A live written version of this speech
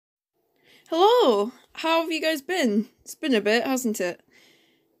Hello! How have you guys been? It's been a bit, hasn't it?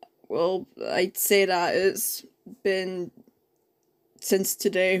 Well, I'd say that it's been since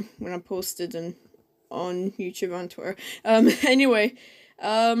today when I posted and on YouTube and Twitter. Anyway,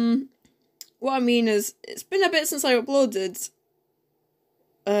 um, what I mean is, it's been a bit since I uploaded.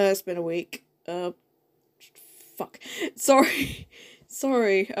 It's been a week. Fuck. Sorry.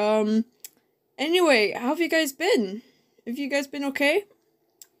 Sorry. Anyway, how have you guys been? Have you guys been okay?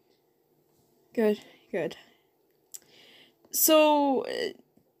 Good, good. So,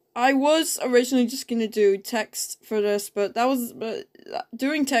 I was originally just gonna do text for this, but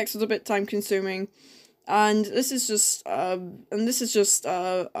doing text was a bit time consuming, and this is just a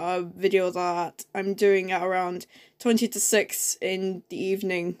video that I'm doing at around 20 to 6 in the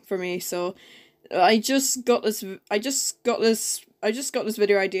evening for me. So, I just got this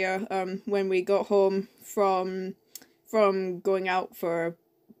video idea when we got home from going out for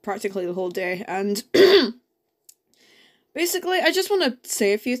practically the whole day, and basically, I just want to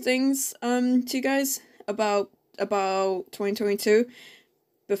say a few things to you guys about 2022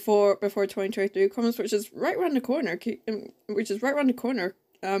 before 2023 comes, which is right around the corner. Which is right around the corner.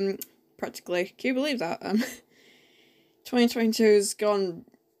 Practically. Can you believe that? 2022's gone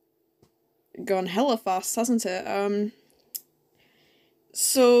hella fast, hasn't it?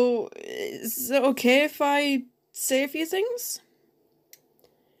 So is it okay if I say a few things?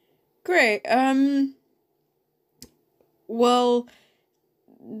 Great. Well,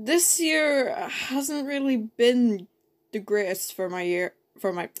 this year hasn't really been the greatest for my year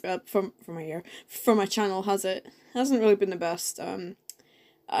for my channel, has it? Hasn't really been the best.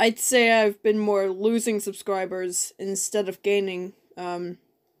 I'd say I've been more losing subscribers instead of gaining,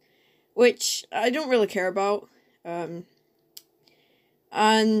 which I don't really care about. And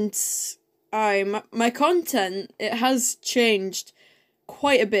my content, it has changed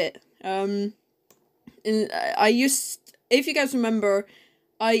quite a bit. If you guys remember,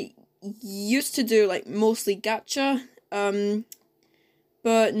 I used to do like mostly gacha,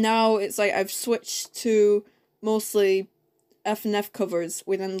 but now it's like I've switched to mostly FNF covers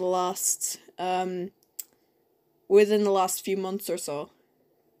within the last few months or so.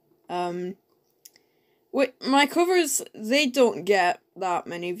 With my covers, they don't get that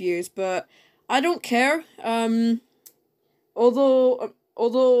many views, but I don't care. Although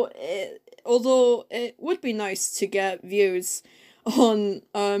it would be nice to get views on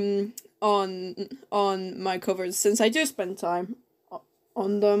my covers, since I do spend time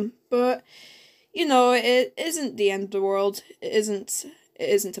on them. But it isn't the end of the world. It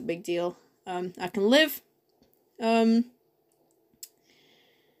isn't a big deal. I can live. I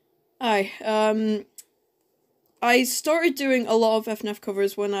I started doing a lot of FNF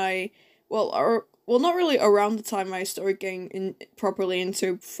covers when not really around the time I started getting properly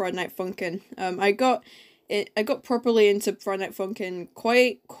into Friday Night Funkin'. I got properly into Friday Night Funkin'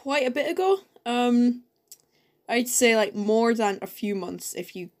 quite a bit ago. I'd say like more than a few months,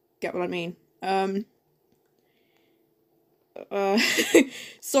 if you get what I mean. Uh,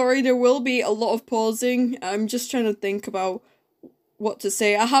 Sorry, there will be a lot of pausing. I'm just trying to think about what to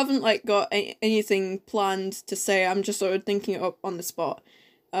say. I haven't like got anything planned to say. I'm just sort of thinking it up on the spot.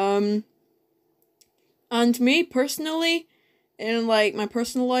 And me personally, in like my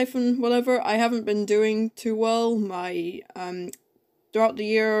personal life and whatever, I haven't been doing too well. My throughout the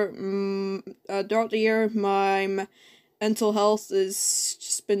year, my mental health has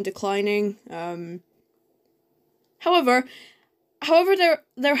just been declining. However,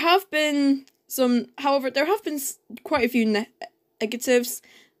 there have been quite a few negatives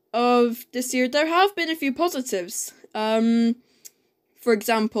of this year. There have been a few positives. For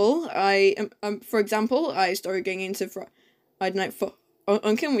example, I started getting into Friday Night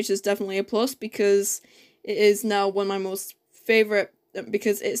Funkin', which is definitely a plus, because it is now one of my most favorite.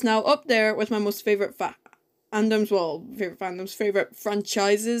 Because it's now up there with my most favorite fandoms. Well, favorite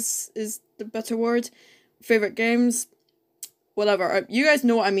franchises is the better word. Favorite games, whatever. You guys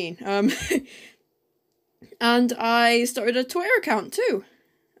know what I mean. And I started a Twitter account too.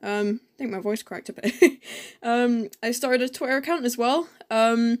 I think my voice cracked a bit. I started a Twitter account as well.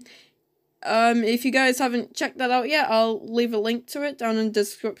 If you guys haven't checked that out yet, I'll leave a link to it down in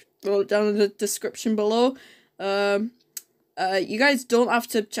the description below. You guys don't have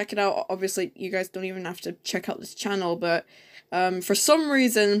to check it out. Obviously, you guys don't even have to check out this channel, but for some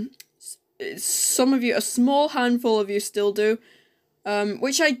reason, some of you, a small handful of you, still do.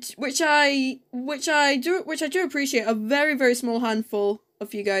 Which I do appreciate. A very, very small handful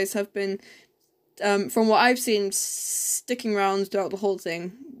of you guys have been, from what I've seen, sticking around throughout the whole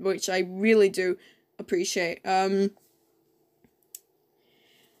thing, which I really do appreciate. Uh,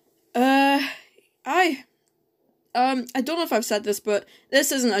 I don't know if I've said this, but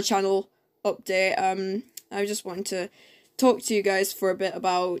this isn't a channel update. I just wanted to talk to you guys for a bit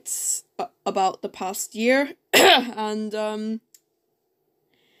about the past year, and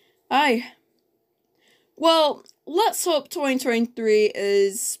well, let's hope 2023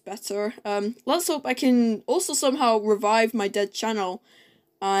 is better. Let's hope I can also somehow revive my dead channel,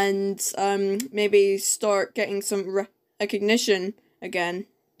 and maybe start getting some recognition again.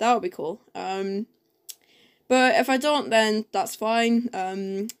 That would be cool. But if I don't, then that's fine.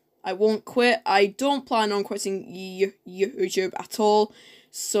 I won't quit. I don't plan on quitting YouTube at all.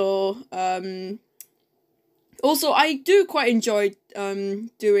 So, also, I do quite enjoy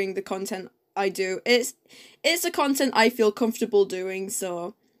doing the content I do. It's the content I feel comfortable doing,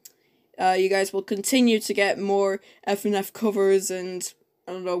 so you guys will continue to get more FNF covers and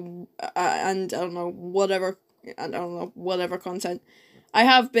I don't know whatever content. I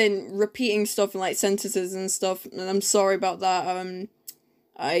have been repeating stuff in like sentences and stuff, and I'm sorry about that.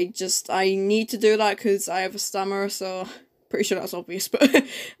 I need to do that because I have a stammer, so pretty sure that's obvious, but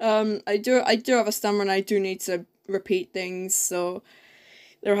I do have a stammer and I do need to repeat things, so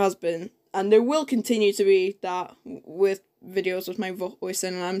there has been and there will continue to be that with videos with my voice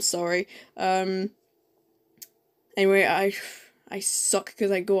in, and I'm sorry. Anyway, I suck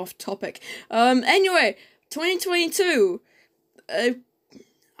because I go off topic. Anyway, 2022.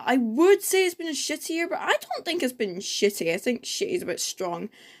 I would say it's been a shitty year, but I don't think it's been shitty. I think shitty is a bit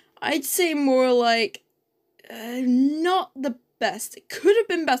strong. I'd say more like not the best. It could have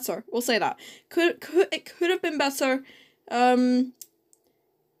been better. We'll say that. It could have been better.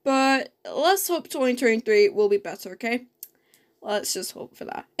 But let's hope 2023 will be better, okay? Let's just hope for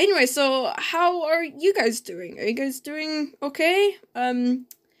that. Anyway, so how are you guys doing? Are you guys doing okay?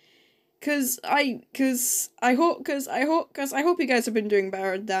 Cause I hope you guys have been doing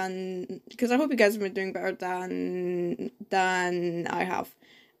better than I have.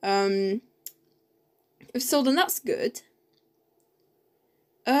 If so, then that's good.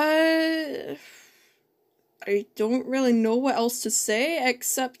 I don't really know what else to say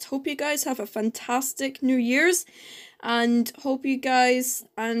except hope you guys have a fantastic New Year's, and hope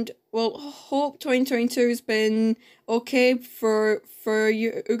 2022 has been okay for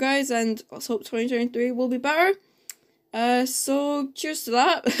you guys, and let's hope 2023 will be better. So cheers to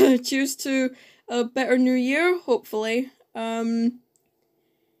that. Cheers to a better new year, hopefully. And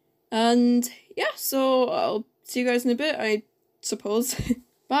yeah, so I'll see you guys in a bit, I suppose.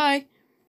 Bye.